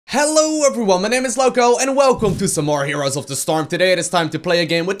Hello everyone, my name is Lowko and welcome to some more Heroes of the Storm. Today it is time to play a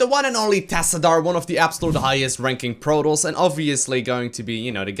game with the one and only Tassadar, one of the absolute highest ranking Protoss, and obviously going to be,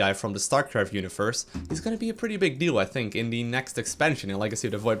 you know, the guy from the StarCraft universe. He's gonna be a pretty big deal, I think, in the next expansion in Legacy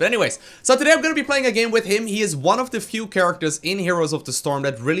of the Void. But anyways, so today I'm gonna be playing a game with him. He is one of the few characters in Heroes of the Storm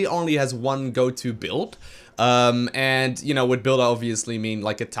that really only has one go-to build. And, you know, with build I obviously mean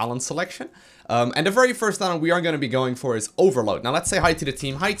like a talent selection. And the very first talent we are going to be going for is Overload. Now let's say hi to the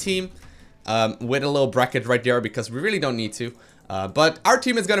team. Hi team, with a little bracket right there because we really don't need to. But our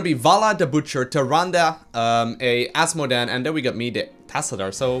team is going to be Vala the Butcher, Tyrande, a Asmodan, and then we got me, the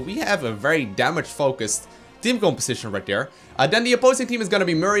Tassadar. So we have a very damage focused team composition right there. Then the opposing team is going to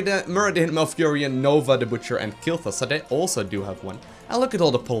be Muradin, Malfurion, Nova the Butcher, and Kiltha. So they also do have one. And look at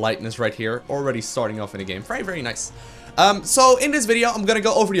all the politeness right here, already starting off in the game. Very, very nice. So in this video, I'm gonna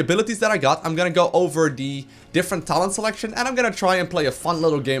go over the abilities that I got. I'm gonna go over the different talent selection, and I'm gonna try and play a fun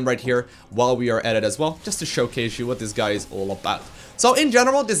little game right here while we are at it as well, just to showcase you what this guy is all about. So in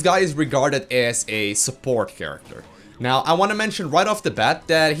general, this guy is regarded as a support character. Now, I want to mention right off the bat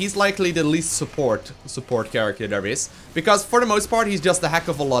that he's likely the least support character there is, because for the most part, he's just a heck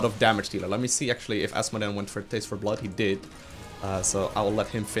of a lot of damage dealer. Let me see actually if Asmodan went for Taste for Blood. He did. So I will let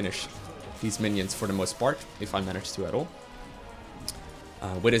him finish these minions for the most part, if I manage to at all.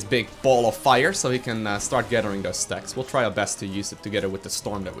 With his big ball of fire, so he can start gathering those stacks. We'll try our best to use it together with the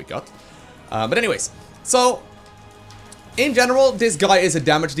storm that we got. But anyways, so in general, this guy is a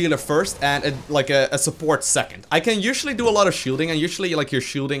damage dealer first and a support second. I can usually do a lot of shielding, and usually like your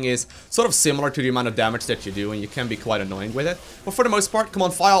shielding is sort of similar to the amount of damage that you do, and you can be quite annoying with it. But for the most part, come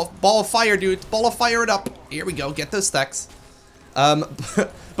on, ball of fire, dude. Ball of fire it up. Here we go, get those stacks.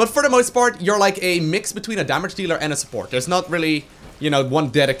 But for the most part, you're like a mix between a damage dealer and a support. There's not really, you know, one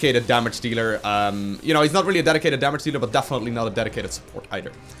dedicated damage dealer. You know, he's not really a dedicated damage dealer, but definitely not a dedicated support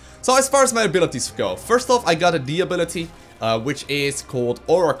either. So as far as my abilities go, first off, I got a D ability, which is called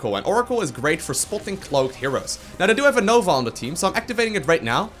Oracle. And Oracle is great for spotting cloaked heroes. Now, they do have a Nova on the team, so I'm activating it right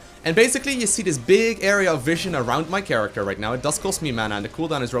now. And basically, you see this big area of vision around my character right now. It does cost me mana, and the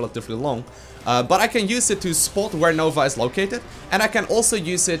cooldown is relatively long. But I can use it to spot where Nova is located. And I can also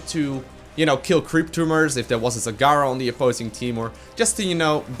use it to, you know, kill creep tumors if there was a Zagara on the opposing team. Or just to, you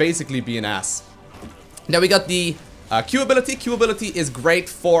know, basically be an ass. Now we got the Q ability. Q ability is great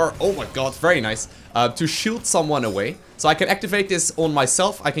for, oh my god, very nice, to shield someone away. So I can activate this on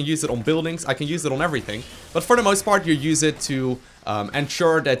myself, I can use it on buildings, I can use it on everything. But for the most part, you use it to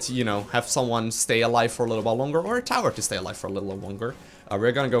ensure that, you know, have someone stay alive for a little while longer, or a tower to stay alive for a little longer.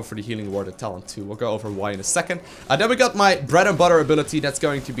 We're gonna go for the healing ward talent too. We'll go over why in a second. Then we got my bread and butter ability. That's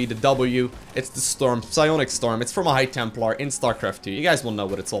going to be the W. It's the Storm, Psionic Storm. It's from a High Templar in StarCraft 2. You guys will know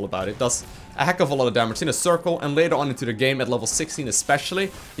what it's all about. It does a heck of a lot of damage in a circle, and later on into the game at level 16 especially,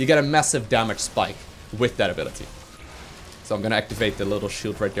 you get a massive damage spike with that ability. So I'm gonna activate the little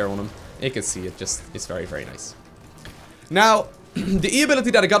shield right there on him. You can see it just, it's very, very nice. Now, the E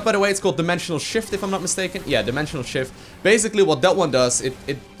ability that I got, by the way, it's called Dimensional Shift, if I'm not mistaken. Yeah, Dimensional Shift. Basically, what that one does, it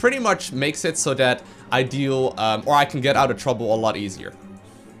pretty much makes it so that I deal, or I can get out of trouble a lot easier.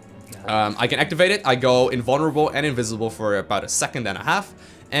 I can activate it. I go invulnerable and invisible for about a second and a half.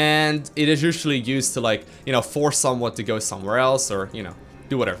 And it is usually used to, like, you know, force someone to go somewhere else or, you know,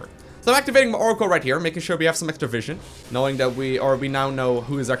 do whatever. So I'm activating my Oracle right here, making sure we have some extra vision, knowing that we now know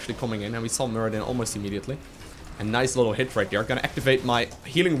who is actually coming in, and we saw Muradin almost immediately. A nice little hit right there. Gonna activate my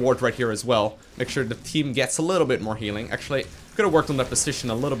healing ward right here as well. Make sure the team gets a little bit more healing. Actually, could have worked on that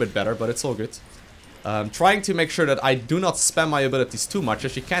position a little bit better, but it's all good. Trying to make sure that I do not spam my abilities too much.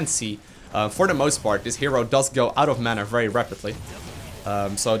 As you can see, for the most part, this hero does go out of mana very rapidly.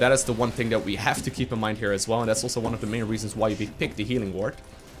 So that is the one thing that we have to keep in mind here as well. And that's also one of the main reasons why we picked the healing ward.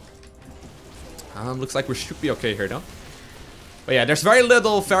 Looks like we should be okay here though. But yeah, there's very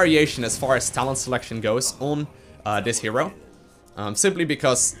little variation as far as talent selection goes on this hero. Simply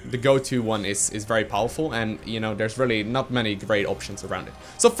because the go-to one is very powerful, and, you know, there's really not many great options around it.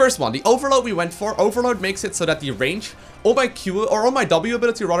 So first one, the Overload we went for. Overload makes it so that the range on my Q, or on my W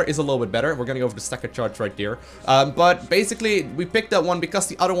ability rather, is a little bit better. We're gonna go over the stacker charge right there. But basically, we picked that one because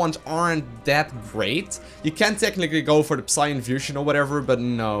the other ones aren't that great. You can technically go for the Psy Infusion or whatever, but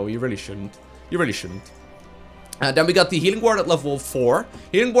no, you really shouldn't. You really shouldn't. Then we got the Healing Ward at level 4.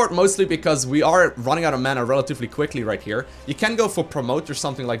 Healing Ward mostly because we are running out of mana relatively quickly right here. You can go for Promote or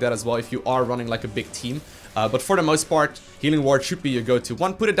something like that as well if you are running like a big team. But for the most part, Healing Ward should be your go-to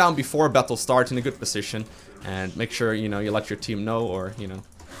one. Put it down before battle starts in a good position. And make sure, you know, you let your team know, or, you know,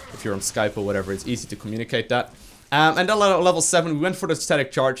 if you're on Skype or whatever, it's easy to communicate that. And then level 7, we went for the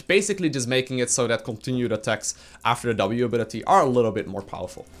static charge, basically just making it so that continued attacks after the W ability are a little bit more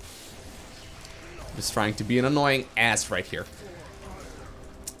powerful. Just trying to be an annoying ass right here.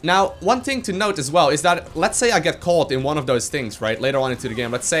 Now, one thing to note as well is that, let's say I get caught in one of those things, right, later on into the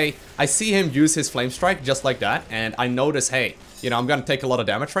game. Let's say I see him use his flame strike just like that, and I notice, hey, you know, I'm gonna take a lot of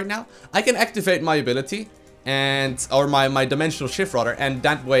damage right now. I can activate my ability, or my dimensional shift rather, and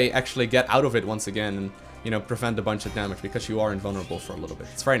that way actually get out of it once again and, you know, prevent a bunch of damage because you are invulnerable for a little bit.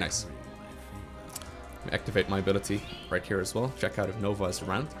 It's very nice. Activate my ability right here as well. Check out if Nova is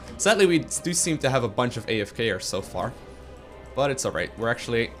around. Sadly, we do seem to have a bunch of AFKers so far. But it's alright. We're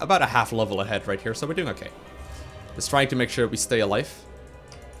actually about a half level ahead right here, so we're doing okay. Just trying to make sure we stay alive.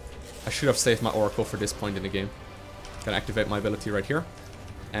 I should have saved my Oracle for this point in the game. Gonna activate my ability right here.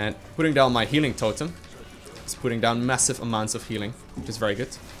 And putting down my healing totem. It's putting down massive amounts of healing, which is very good.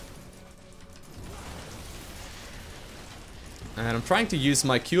 And I'm trying to use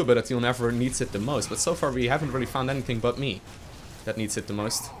my Q ability whenever it needs it the most, but so far we haven't really found anything but me that needs it the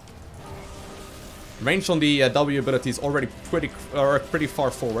most. Range on the W ability is already pretty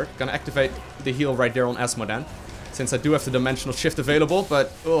far forward. Gonna activate the heal right there on Asmodan, since I do have the dimensional shift available,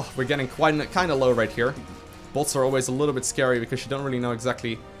 but we're getting kind of low right here. Bots are always a little bit scary because you don't really know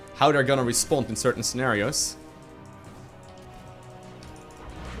exactly how they're gonna respond in certain scenarios.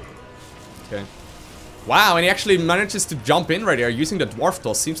 Okay. Wow, and he actually manages to jump in right there using the Dwarf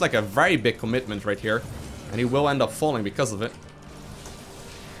Toss. Seems like a very big commitment right here, and he will end up falling because of it.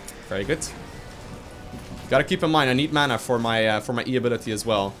 Very good. Gotta keep in mind, I need mana for my E ability as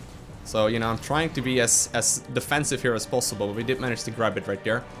well. So, you know, I'm trying to be as defensive here as possible, but we did manage to grab it right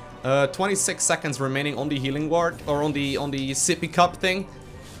there. 26 seconds remaining on the healing ward, or on the sippy cup thing.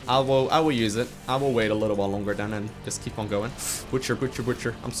 I will use it. I will wait a little while longer then and just keep on going. Butcher, Butcher,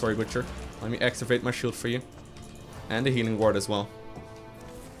 Butcher. I'm sorry, Butcher. Let me activate my shield for you. And the healing ward as well.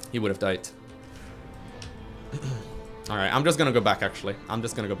 He would have died. Alright, I'm just gonna go back actually. I'm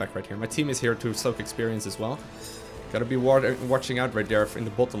just gonna go back right here. My team is here to soak experience as well. Gotta be watching out right there in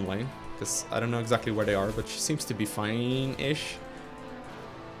the bottom lane. Because I don't know exactly where they are, but she seems to be fine-ish.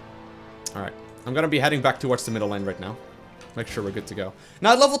 Alright, I'm gonna be heading back towards the middle lane right now. Make sure we're good to go.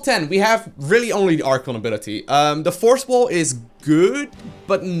 Now at level 10, we have really only the Archon ability. The Force Wall is good,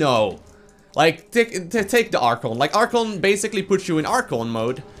 but no. Like, take the Archon. Like, Archon basically puts you in Archon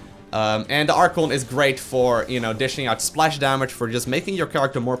mode. And the Archon is great for, you know, dishing out splash damage, for just making your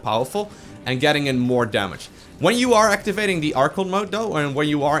character more powerful and getting in more damage. When you are activating the Archon mode though, and when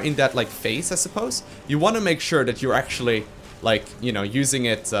you are in that like phase, I suppose, you want to make sure that you're actually like, you know, using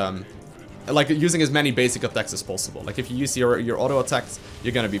it, like using as many basic attacks as possible. Like if you use your auto attacks,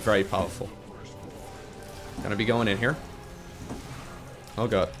 you're gonna be very powerful. Gonna be going in here. Oh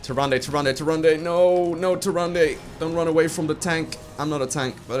god. Tyrande, Tyrande, Tyrande. No, no, Tyrande. Don't run away from the tank. I'm not a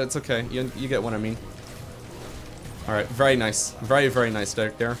tank, but it's okay. You get what I mean. Alright, very nice. Very, very nice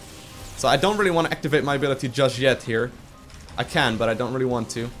there. So I don't really want to activate my ability just yet here. I can, but I don't really want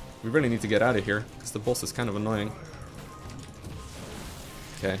to. We really need to get out of here, because the boss is kind of annoying.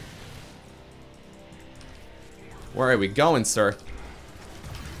 Okay. Where are we going, sir?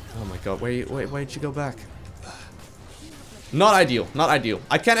 Oh my god, where'd you go back? Not ideal, not ideal.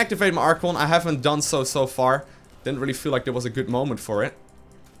 I can activate my Archon. I haven't done so far. Didn't really feel like there was a good moment for it.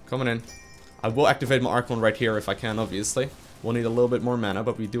 Coming in. I will activate my Archon right here if I can, obviously. We'll need a little bit more mana,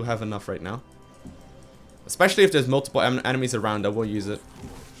 but we do have enough right now. Especially if there's multiple enemies around, I will use it.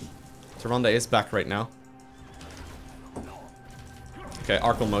 Tyrande is back right now. Okay,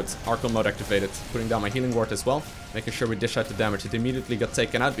 Archon mode activated. Putting down my healing ward as well. Making sure we dish out the damage. It immediately got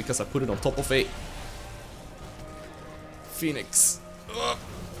taken out because I put it on top of a Phoenix.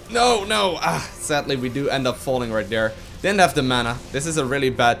 No, no. Sadly, we do end up falling right there. Didn't have the mana. This is a really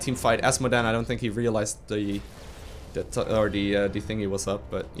bad team fight. Asmodan, I don't think he realized the thingy was up.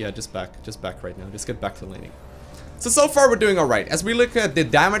 But yeah, just back right now. Just get back to laning. So far we're doing alright. As we look at the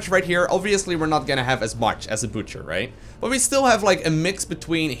damage right here, obviously we're not gonna have as much as a Butcher, right? But we still have like a mix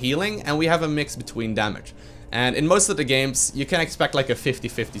between healing and we have a mix between damage. And in most of the games, you can expect like a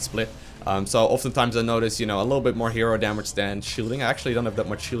 50-50 split. So oftentimes I notice, you know, a little bit more hero damage than shielding. I actually don't have that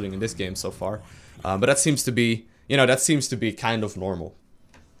much shielding in this game so far. But that seems to be, you know, kind of normal.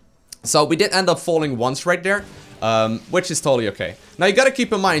 So we did end up falling once right there, which is totally okay. Now you gotta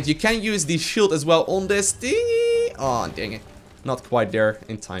keep in mind, you can use the shield as well on this thingy. Oh, dang it. Not quite there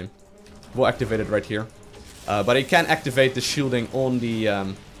in time. We'll activate it right here. But you can activate the shielding on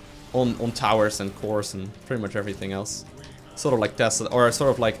the on towers and cores and pretty much everything else. Sort of like Tassadar, or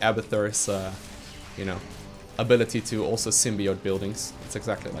sort of like Abathur's, you know, ability to also symbiote buildings. It's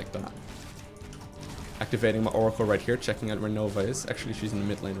exactly like that. Activating my Oracle right here, checking out where Nova is. Actually, she's in the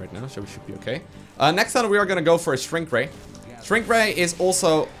mid lane right now, so we should be okay. Next time we are gonna go for a Shrink Ray. Shrink Ray is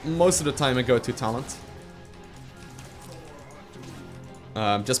also, most of the time, a go-to talent.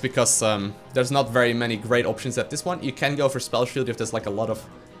 Just because there's not very many great options at this one. You can go for Spell Shield if there's like a lot of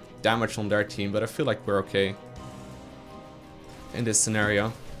damage on their team, but I feel like we're okay in this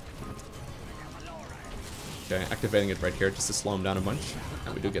scenario. Okay, activating it right here just to slow him down a bunch.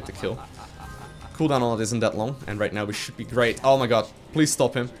 And we do get the kill. Cooldown on it isn't that long, and right now we should be great. Oh my god, please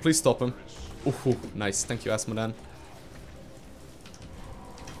stop him, please stop him. Ooh, nice, thank you Asmodan.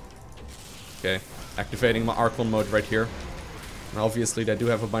 Okay, activating my Archon mode right here. And obviously they do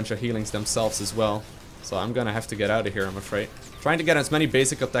have a bunch of healings themselves as well. So I'm gonna have to get out of here, I'm afraid. Trying to get as many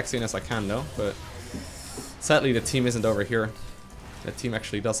basic attacks in as I can though, but sadly the team isn't over here. The team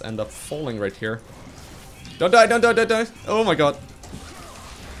actually does end up falling right here. Don't die, don't die, don't die. Oh my god.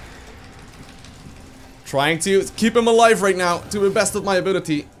 Trying to keep him alive right now to the best of my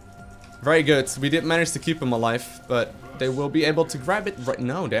ability. Very good. We did manage to keep him alive, but they will be able to grab it right...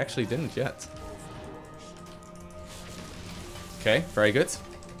 No, they actually didn't yet. Okay, very good.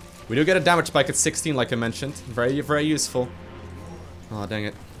 We do get a damage spike at 16, like I mentioned. Very, very useful. Oh, dang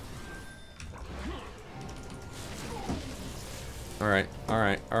it. Alright,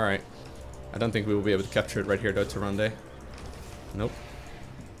 alright, alright. I don't think we will be able to capture it right here, though, Tyrande. Nope.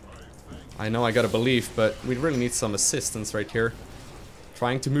 I know I gotta believe, but we really need some assistance right here.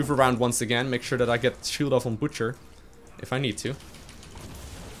 Trying to move around once again, make sure that I get shield off on Butcher, if I need to.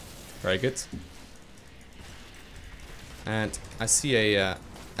 Very good. And I see a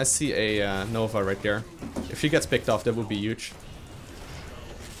Nova right there. If she gets picked off, that would be huge.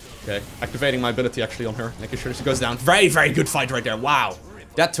 Okay, activating my ability actually on her, making sure she goes down. Very, very good fight right there. Wow,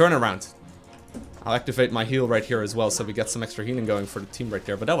 that turnaround. I'll activate my heal right here as well, so we get some extra healing going for the team right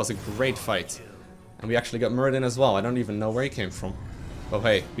there. But that was a great fight. And we actually got Muradin as well. I don't even know where he came from. Oh,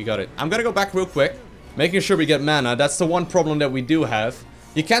 hey, we got it. I'm gonna go back real quick, making sure we get mana. That's the one problem that we do have.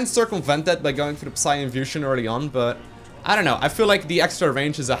 You can circumvent that by going for the Psy Infusion early on, but I don't know. I feel like the extra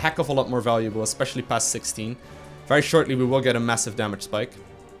range is a heck of a lot more valuable, especially past 16. Very shortly, we will get a massive damage spike.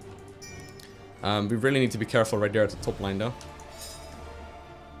 We really need to be careful right there at the top line, though.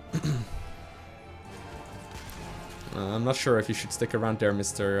 I'm not sure if you should stick around there,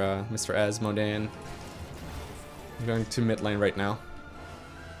 Mr. Asmodan. I'm going to mid lane right now.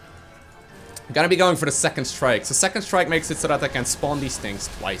 I'm gonna be going for the second strike. So second strike makes it so that I can spawn these things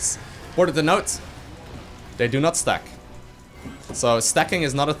twice. Important to note, they do not stack. So stacking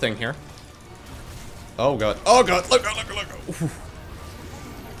is not a thing here. Oh god. Oh god, look, look, look, look. Oof.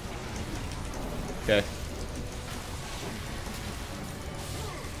 Okay.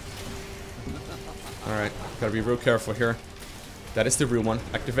 Alright, gotta be real careful here. That is the real one.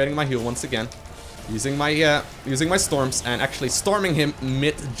 Activating my heal once again. Using my storms and actually storming him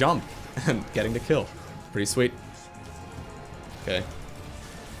mid-jump and getting the kill. Pretty sweet. Okay.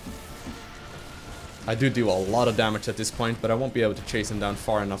 I do a lot of damage at this point, but I won't be able to chase him down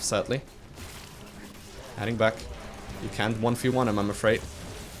far enough, sadly. Heading back. You can't 1v1 him, I'm afraid.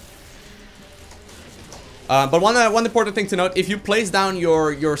 But one important thing to note, if you place down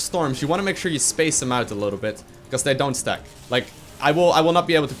your storms, you want to make sure you space them out a little bit, because they don't stack. Like, I will not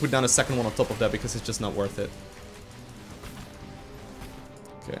be able to put down a second one on top of that because it's just not worth it.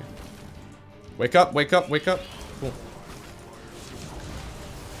 Okay. Wake up, wake up, wake up. Cool.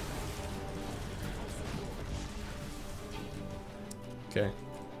 Okay.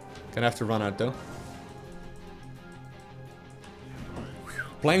 Gonna have to run out though.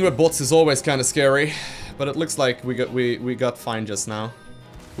 Playing with bots is always kind of scary, but it looks like we got fine just now.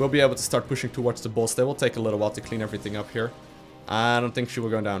 We'll be able to start pushing towards the boss. They will take a little while to clean everything up here. I don't think she will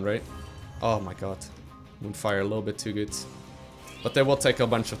go down, right? Oh my god. Moonfire a little bit too good. But they will take a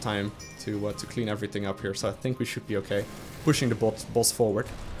bunch of time to clean everything up here, so I think we should be okay. Pushing the boss forward.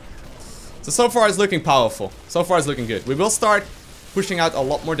 So far it's looking powerful. So far it's looking good. We will start pushing out a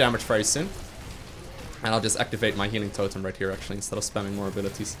lot more damage very soon. And I'll just activate my healing totem right here actually, instead of spamming more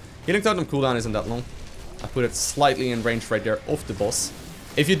abilities. Healing totem cooldown isn't that long. I put it slightly in range right there of the boss.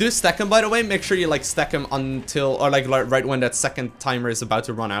 If you do stack him, by the way, make sure you like stack him until, or like right when that second timer is about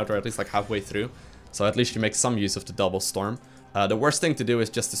to run out, or at least like halfway through. So at least you make some use of the double storm. The worst thing to do is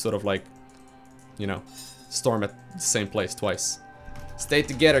just to sort of like, you know, storm at the same place twice. Stay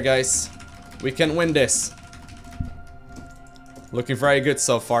together, guys. We can win this. Looking very good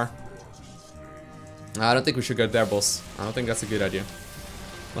so far. I don't think we should go there, boss. I don't think that's a good idea.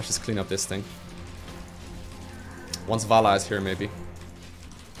 Let's just clean up this thing. Once Vala is here, maybe.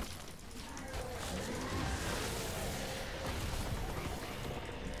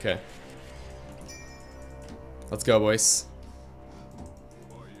 Okay. Let's go, boys.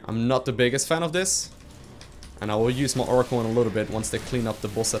 I'm not the biggest fan of this. And I will use my Oracle in a little bit once they clean up the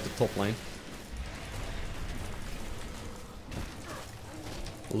boss at the top lane.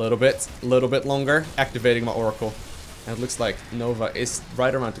 A little bit longer. Activating my Oracle. And it looks like Nova is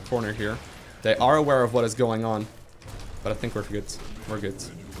right around the corner here. They are aware of what is going on. But I think we're good. We're good.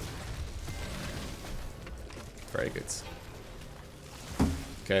 Very good.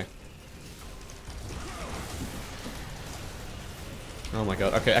 Okay. Oh my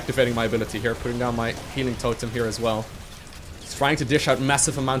god. Okay, activating my ability here. Putting down my healing totem here as well. Just trying to dish out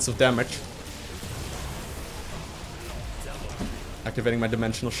massive amounts of damage. Activating my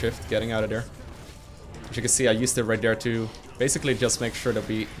dimensional shift. Getting out of there. As you can see, I used it right there to basically just make sure that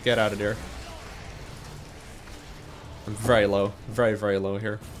we get out of there. I'm very low. Very, very low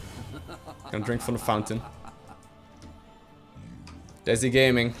here. Gonna drink from the fountain. Desi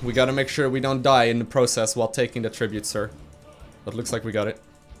Gaming. We gotta make sure we don't die in the process while taking the tribute, sir. But looks like we got it.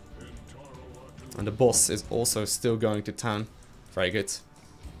 And the boss is also still going to town. Very good.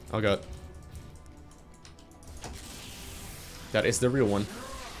 Oh god. That is the real one.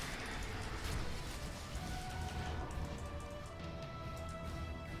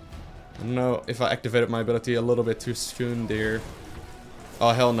 I don't know if I activated my ability a little bit too soon there.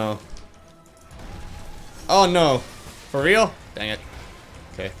 Oh, hell no. Oh no. For real? Dang it.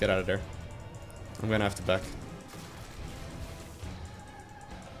 Okay, get out of there. I'm gonna have to back.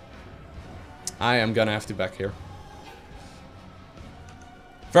 I am gonna have to back here.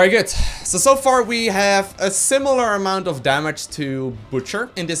 Very good. So far we have a similar amount of damage to Butcher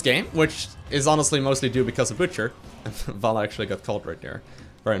in this game, which is honestly mostly due because of Butcher. Vala actually got caught right there.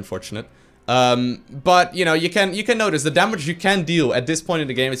 Very unfortunate. But you know, you can notice the damage you can deal at this point in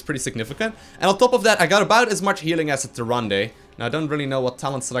the game is pretty significant. And on top of that, I got about as much healing as a Tyrande. Now I don't really know what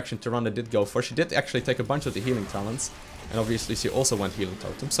talent selection Tyrande did go for. She did actually take a bunch of the healing talents, and obviously she also went healing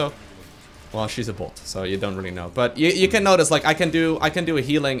totem. So, well, she's a bot, so you don't really know. But you can notice, like, I can do a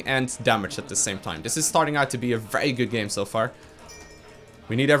healing and damage at the same time. This is starting out to be a very good game so far.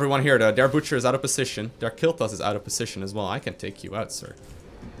 We need everyone here though. Their Butcher is out of position. Their Kiltas is out of position as well. I can take you out, sir.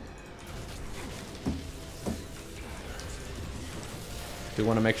 Do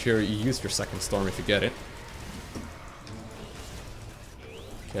want to make sure you use your second storm if you get it.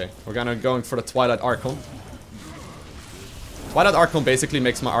 Okay, we're going for the Twilight Archon. Twilight Archon basically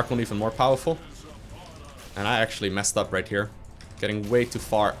makes my Archon even more powerful. And I actually messed up right here. Getting way too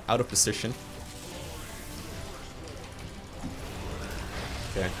far out of position.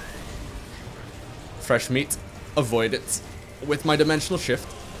 Okay. Fresh meat. Avoid it. With my dimensional shift.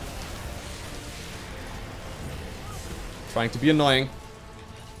 Trying to be annoying.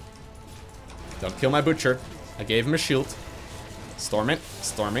 Don't kill my Butcher. I gave him a shield. Storm it.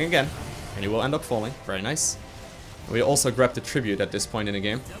 Storming again. And he will end up falling. Very nice. We also grabbed the tribute at this point in the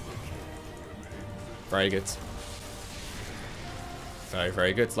game. Very good. Very,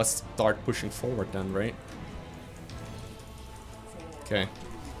 very good. Let's start pushing forward then, right? Okay.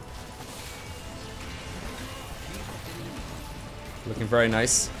 Looking very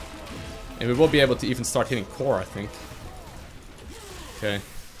nice. And we will be able to even start hitting core, I think. Okay.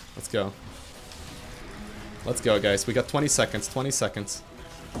 Let's go. Let's go, guys. We got 20 seconds. 20 seconds.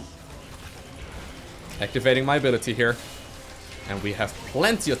 Activating my ability here. And we have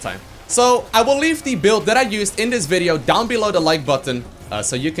plenty of time. So, I will leave the build that I used in this video down below the like button.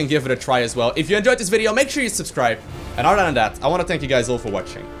 So you can give it a try as well. If you enjoyed this video, make sure you subscribe. And other than that, I want to thank you guys all for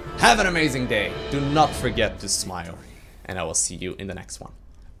watching. Have an amazing day. Do not forget to smile. And I will see you in the next one.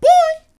 Bye!